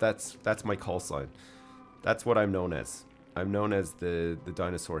my call sign. That's what I'm known as. I'm known as the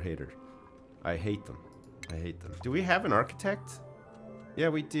Dinosaur Hater. I hate them. I hate them. Do we have an architect? Yeah,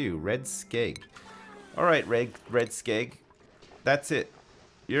 we do. Red Skeg. Alright, Red Skeg. That's it.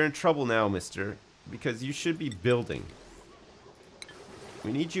 You're in trouble now, mister. Because you should be building.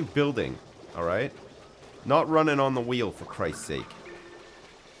 We need you building. Alright? Not running on the wheel, for Christ's sake.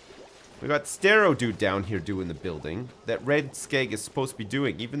 We got Stero Dude down here doing the building. That Red Skeg is supposed to be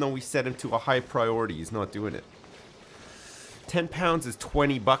doing. Even though we set him to a high priority, he's not doing it. 10 pounds is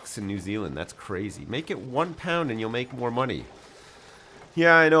 20 bucks in New Zealand. That's crazy. Make it 1 pound and you'll make more money.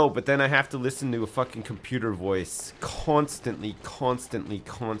 Yeah, I know, but then I have to listen to a fucking computer voice constantly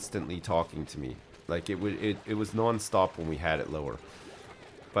talking to me. Like, it was non-stop when we had it lower.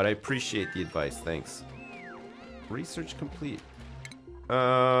 But I appreciate the advice. Thanks. Research complete.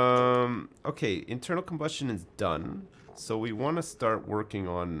 Okay, internal combustion is done. So we want to start working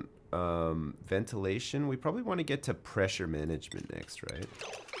on ventilation. We probably want to get to pressure management next, right?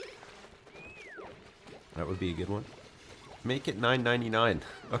 That would be a good one. Make it $9.99.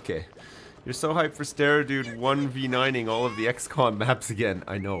 Okay. You're so hyped for Sterodude 1v9ing all of the XCOM maps again.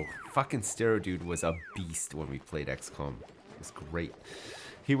 I know. Fucking Sterodude was a beast when we played XCOM. It was great.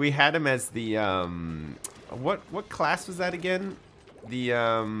 We had him as the what class was that again? The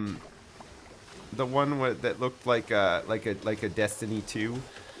one that looked like a Destiny 2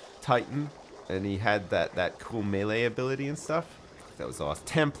 Titan, and he had that cool melee ability and stuff. That was awesome.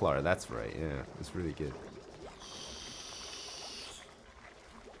 Templar, that's right. Yeah, it was really good.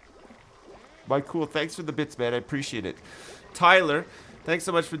 Mike, cool. Thanks for the bits, man. I appreciate it. Tyler, thanks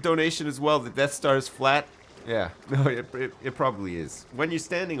so much for donation as well. The Death Star is flat. Yeah, no, it probably is. When you're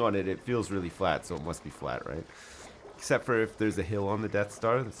standing on it, it feels really flat, so it must be flat, right? Except for if there's a hill on the Death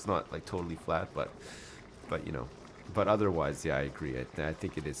Star, it's not like totally flat, but you know, but otherwise, yeah, I agree. I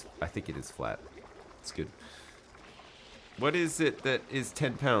think it is. I think it is flat. It's good. What is it that is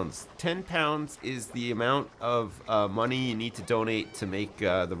 10 pounds? 10 pounds is the amount of money you need to donate to make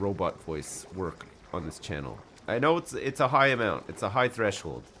the robot voice work on this channel. I know it's a high amount. It's a high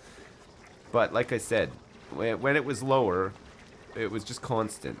threshold. But like I said, when it was lower, it was just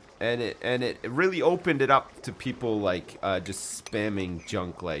constant. And it really opened it up to people like just spamming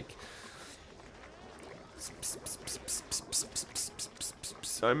junk like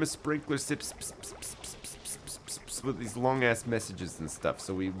I'm a sprinkler sip with these long ass messages and stuff,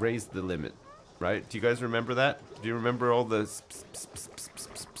 so we raised the limit, right? Do you guys remember that? Do you remember all the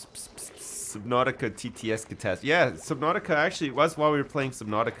Subnautica TTS catastrophe? Yeah, Subnautica, actually it was while we were playing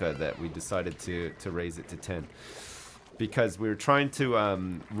Subnautica that we decided to raise it to 10. Because we were trying to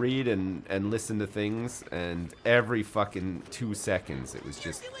read and listen to things, and every fucking 2 seconds it was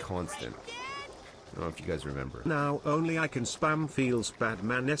just constant. I don't know if you guys remember. Now only I can spam feels bad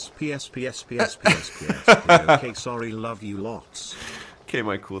man SPSPSPSPSPSP. Okay, sorry, love you lots. Okay,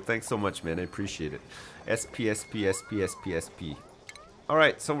 my cool. Thanks so much, man. I appreciate it. SPSPSPSPSP.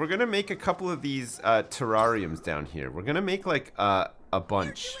 Alright, so we're going to make a couple of these terrariums down here. We're going to make like a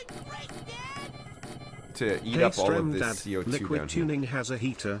bunch to eat up all of this CO2 Liquid down tuning here. has a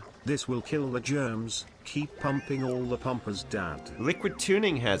heater. This will kill the germs. Keep pumping all the pumpers, Dad. Liquid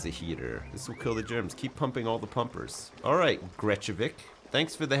tuning has a heater. This will kill the germs. Keep pumping all the pumpers. Alright, Gretchevic.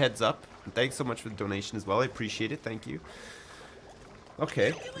 Thanks for the heads up. And thanks so much for the donation as well. I appreciate it. Thank you.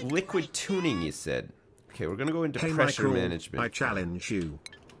 Okay. Liquid tuning, you said. Okay, we're going to go into pressure Michael, management. I challenge you.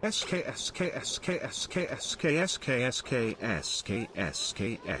 It's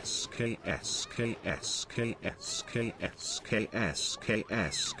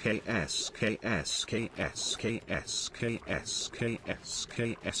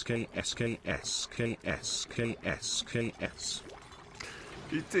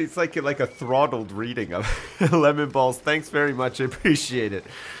like a throttled reading of Lemon Balls. Thanks very much. I appreciate it.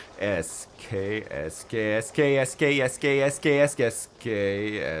 S K S K S K S K S K S K S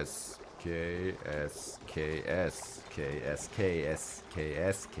K S K S K S K S K S K S K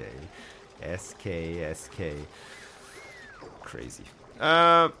S K S K S K. Crazy.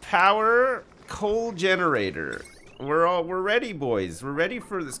 Power coal generator. We're ready, boys. We're ready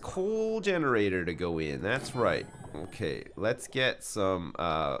for this coal generator to go in. That's right. Okay, let's get some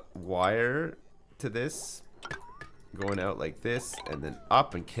wire to this. Going out like this, and then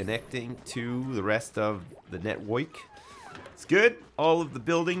up and connecting to the rest of the network. It's good. All of the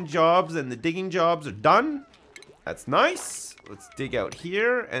building jobs and the digging jobs are done. That's nice. Let's dig out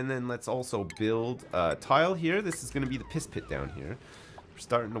here, and then let's also build a tile here. This is going to be the piss pit down here. We're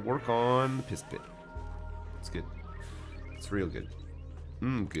starting to work on the piss pit. It's good. It's real good.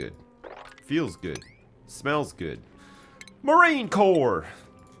 Good. Feels good. Smells good. Marine Corps!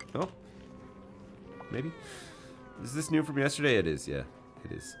 Oh. Maybe? Is this new from yesterday? It is, yeah.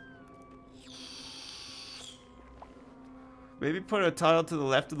 It is. Maybe put a tile to the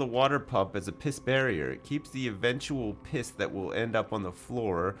left of the water pump as a piss barrier. It keeps the eventual piss that will end up on the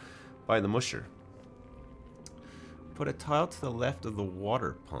floor by the musher. Put a tile to the left of the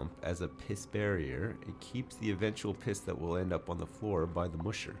water pump as a piss barrier. It keeps the eventual piss that will end up on the floor by the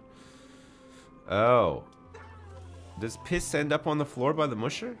musher. Oh. Does piss end up on the floor by the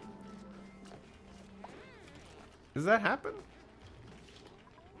musher? Does that happen?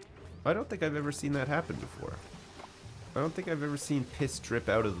 I don't think I've ever seen that happen before. I don't think I've ever seen piss drip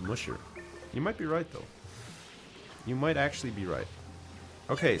out of the musher. You might be right, though. You might actually be right.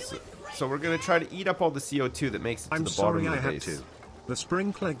 Okay, so we're going to try to eat up all the CO2 that makes it to the bottom of the base. I'm sorry, I had to. The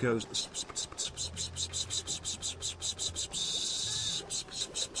sprinkler goes...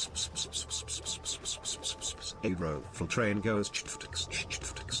 A road train goes...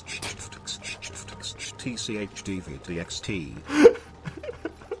 TCHDVDXT.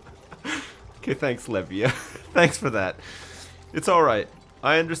 Okay, thanks, Levia. Thanks for that. It's alright.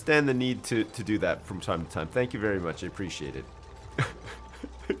 I understand the need to do that from time to time. Thank you very much. I appreciate it.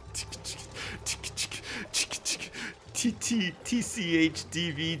 TCHDVDXT.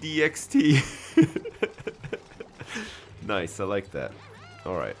 Nice, I like that.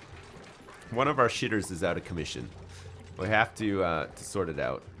 Alright. One of our shitters is out of commission. We have to sort it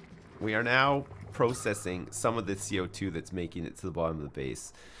out. We are now processing some of the CO2 that's making it to the bottom of the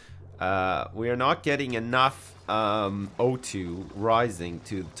base. We are not getting enough O2 rising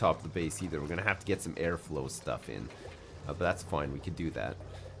to the top of the base either. We're going to have to get some airflow stuff in. But that's fine, we can do that.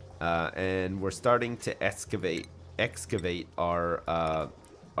 And we're starting to excavate our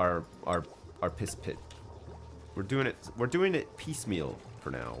piss pit. We're doing it piecemeal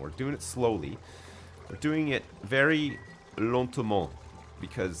for now. We're doing it slowly. We're doing it very lentement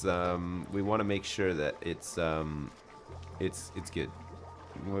because we want to make sure that it's good.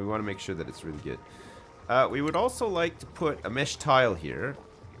 We want to make sure that it's really good. We would also like to put a mesh tile here,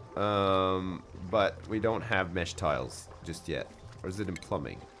 but we don't have mesh tiles just yet. Or is it in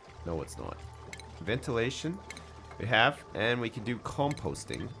plumbing? No, it's not. Ventilation we have, and we can do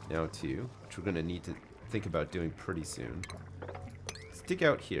composting now too, which we're going to need to think about doing pretty soon. Let's dig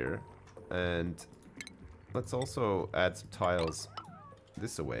out here, and let's also add some tiles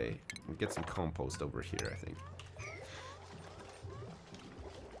this away and get some compost over here, I think.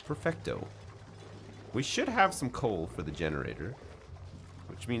 Perfecto. We should have some coal for the generator,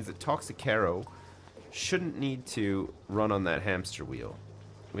 which means that Toxicaro shouldn't need to run on that hamster wheel.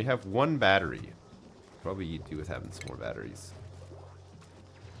 We have one battery. Probably you'd do with having some more batteries.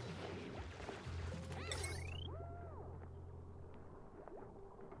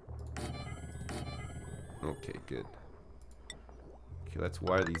 Okay, good. Okay, let's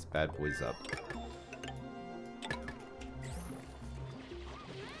wire these bad boys up.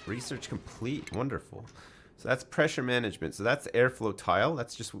 Research complete. Wonderful. So that's pressure management. So that's airflow tile.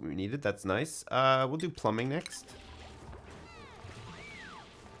 That's just what we needed. That's nice. We'll do plumbing next.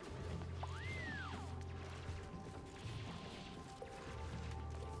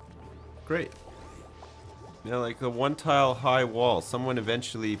 Great. You know, like the one tile high wall. Someone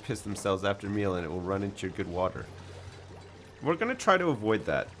eventually pissed themselves after a meal and it will run into your good water. We're going to try to avoid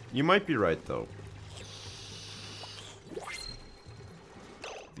that. You might be right, though.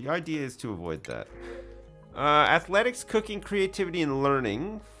 The idea is to avoid that. Athletics, cooking, creativity, and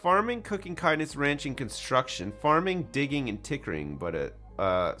learning. Farming, cooking, kindness, ranching, construction. Farming, digging, and tinkering, but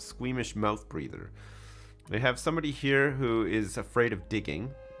a squeamish mouth breather. They have somebody here who is afraid of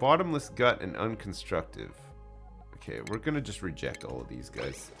digging. Bottomless gut and unconstructive. Okay, we're gonna just reject all of these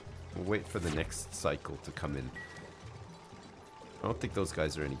guys. We'll wait for the next cycle to come in. I don't think those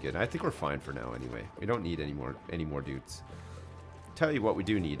guys are any good. I think we're fine for now anyway. We don't need any more dudes. Tell you what we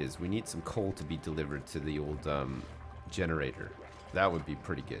do need is we need some coal to be delivered to the old generator. That would be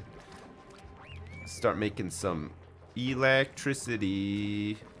pretty good. Start making some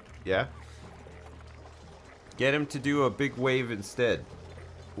electricity. Yeah? Get him to do a big wave instead.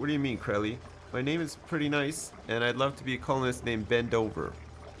 What do you mean, Krelly? My name is pretty nice, and I'd love to be a colonist named Bendover.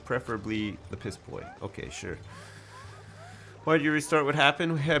 Preferably the piss boy. Okay, sure. Why did you restart? What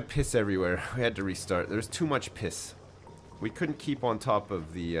happened? We had piss everywhere. We had to restart. There's too much piss. We couldn't keep on top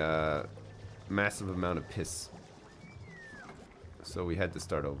of the massive amount of piss. So we had to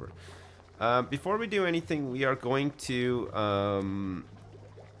start over. Before we do anything, we are going to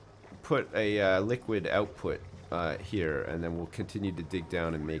put a liquid output here, and then we'll continue to dig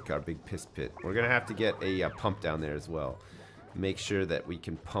down and make our big piss pit. We're going to have to get a pump down there as well. Make sure that we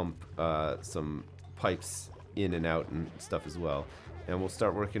can pump some pipes in and out and stuff as well. And we'll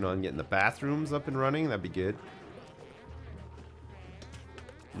start working on getting the bathrooms up and running. That'd be good.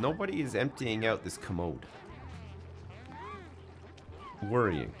 Nobody is emptying out this commode.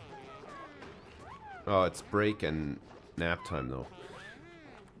 Worrying. Oh, it's break and nap time though.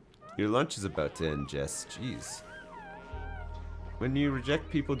 Your lunch is about to end, Jess. Jeez. When you reject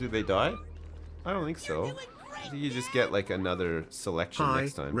people, do they die? I don't think so. You just get like another selection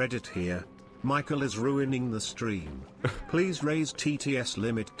next time. Reddit here. Michael is ruining the stream. Please raise TTS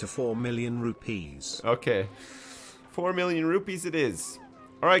limit to 4 million rupees. Okay. 4 million rupees it is.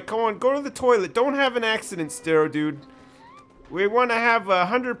 Alright, come on, go to the toilet. Don't have an accident, Stero dude. We want to have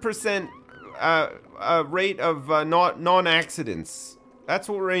 100% rate of non-accidents. That's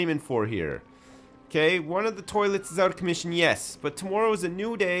what we're aiming for here. Okay, one of the toilets is out of commission, yes. But tomorrow is a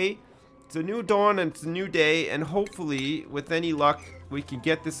new day. It's a new dawn and it's a new day. And hopefully, with any luck, we can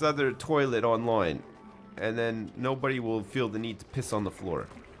get this other toilet online. And then nobody will feel the need to piss on the floor.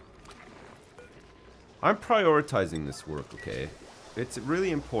 I'm prioritizing this work, okay? It's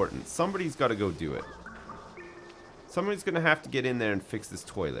really important. Somebody's got to go do it. Somebody's gonna have to get in there and fix this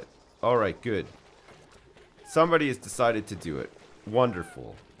toilet. Alright, good. Somebody has decided to do it.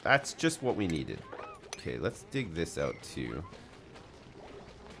 Wonderful. That's just what we needed. Okay, let's dig this out too.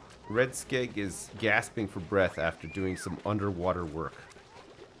 Red Skeg is gasping for breath after doing some underwater work.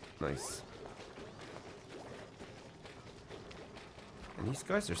 Nice. And these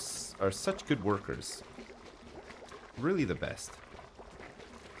guys are such good workers. Really the best.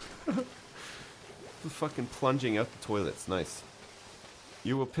 Fucking plunging out the toilets. Nice.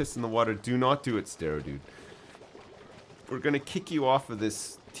 You will piss in the water. Do not do it, Stero, dude. We're gonna kick you off of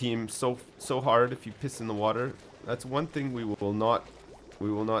this team so hard if you piss in the water. That's one thing we will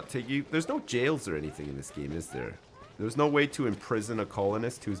not take you. There's no jails or anything in this game, is there? There's no way to imprison a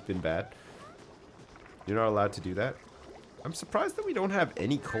colonist who's been bad. You're not allowed to do that. I'm surprised that we don't have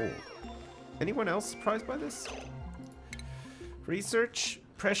any coal. Anyone else surprised by this? Research,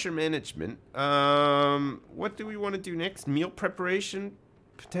 pressure management. What do we want to do next? Meal preparation,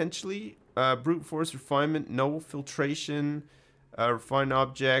 potentially. Brute force refinement, no filtration, refined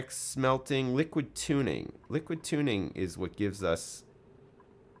objects, smelting, liquid tuning. Liquid tuning is what gives us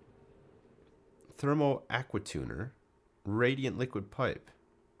thermo aquatuner, radiant liquid pipe.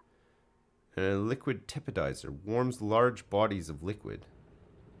 And a liquid tepidizer warms large bodies of liquid.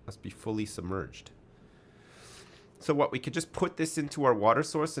 Must be fully submerged. So what, we could just put this into our water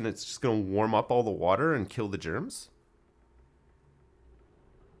source and it's just going to warm up all the water and kill the germs?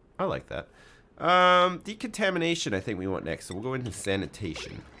 I like that. Decontamination I think we want next. So we'll go into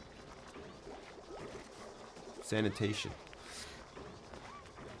sanitation. Sanitation.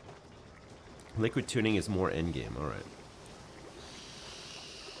 Liquid tuning is more endgame. Alright.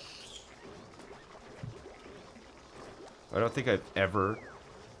 I don't think I've ever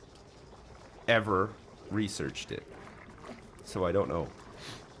researched it. So I don't know.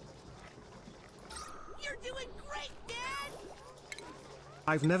 You're doing great, Dad!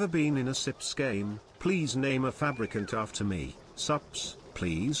 I've never been in a SIPS game. Please name a fabricant after me. Sups,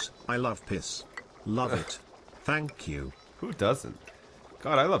 please. I love piss. Love it. Thank you. Who doesn't?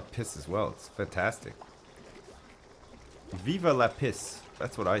 God, I love piss as well. It's fantastic. Viva la piss.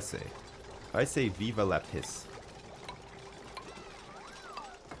 That's what I say. I say viva la piss.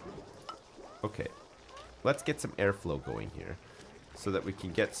 Okay. Let's get some airflow going here so that we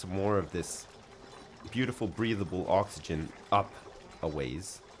can get some more of this beautiful breathable oxygen up a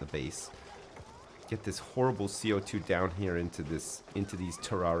ways, the base. Get this horrible CO2 down here into these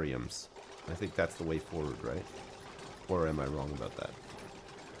terrariums. I think that's the way forward, right? Or am I wrong about that?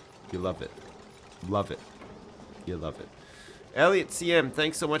 You love it. Love it. You love it. Elliot CM,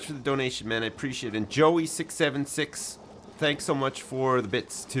 thanks so much for the donation, man. I appreciate it. And Joey676, thanks so much for the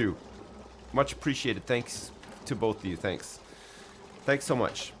bits, too. Much appreciated. Thanks to both of you. Thanks. Thanks so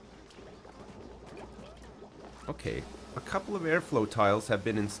much. Okay. A couple of airflow tiles have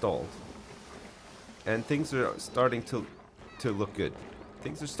been installed. And things are starting to look good.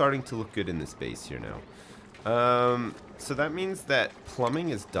 Things are starting to look good in this base here now. So that means that plumbing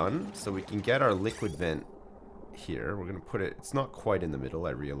is done. So we can get our liquid vent here. We're going to put it... It's not quite in the middle,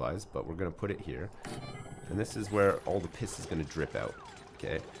 I realize. But we're going to put it here. And this is where all the piss is going to drip out.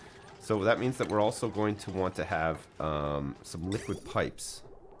 Okay. So that means that we're also going to want to have some liquid pipes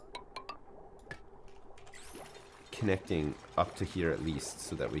connecting up to here at least,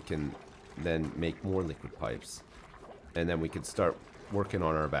 so that we can then make more liquid pipes, and then we can start working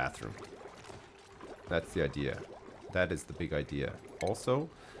on our bathroom. That's the idea. That is the big idea. Also,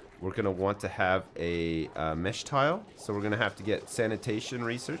 we're going to want to have a mesh tile, so we're going to have to get sanitation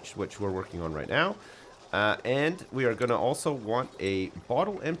research, which we're working on right now. And we are going to also want a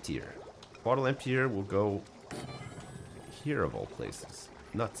bottle emptier. Bottle emptier will go here of all places.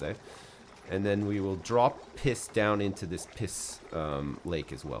 Nuts, eh? And then we will drop piss down into this piss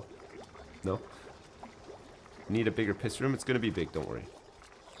lake as well. No? Need a bigger piss room? It's going to be big, don't worry.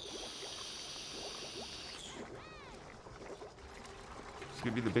 It's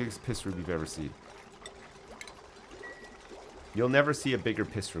going to be the biggest piss room you've ever seen. You'll never see a bigger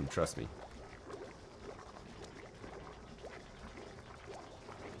piss room, trust me.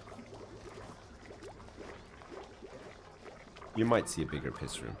 You might see a bigger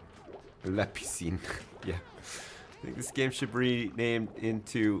piss room. La piscine. Yeah. I think this game should be renamed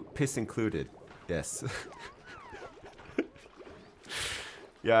into Piss Included. Yes.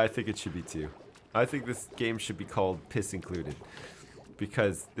 Yeah, I think it should be too. I think this game should be called Piss Included.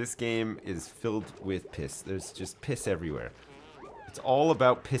 Because this game is filled with piss. There's just piss everywhere. It's all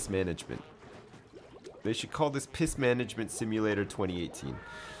about piss management. They should call this Piss Management Simulator 2018.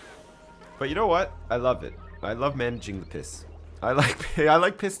 But you know what? I love it. I love managing the piss. I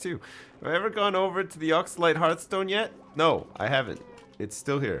like piss too. Have I ever gone over to the Oxalite Hearthstone yet? No, I haven't. It's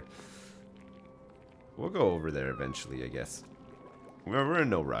still here. We'll go over there eventually, I guess. We're in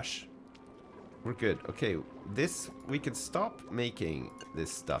no rush. We're good. Okay, this, we can stop making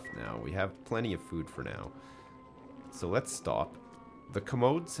this stuff now. We have plenty of food for now. So let's stop. The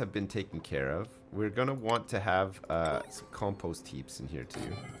commodes have been taken care of. We're gonna want to have some compost heaps in here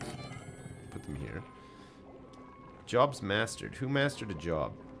too. Put them here. Jobs mastered. Who mastered a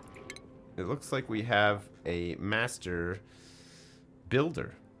job? It looks like we have a master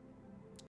builder.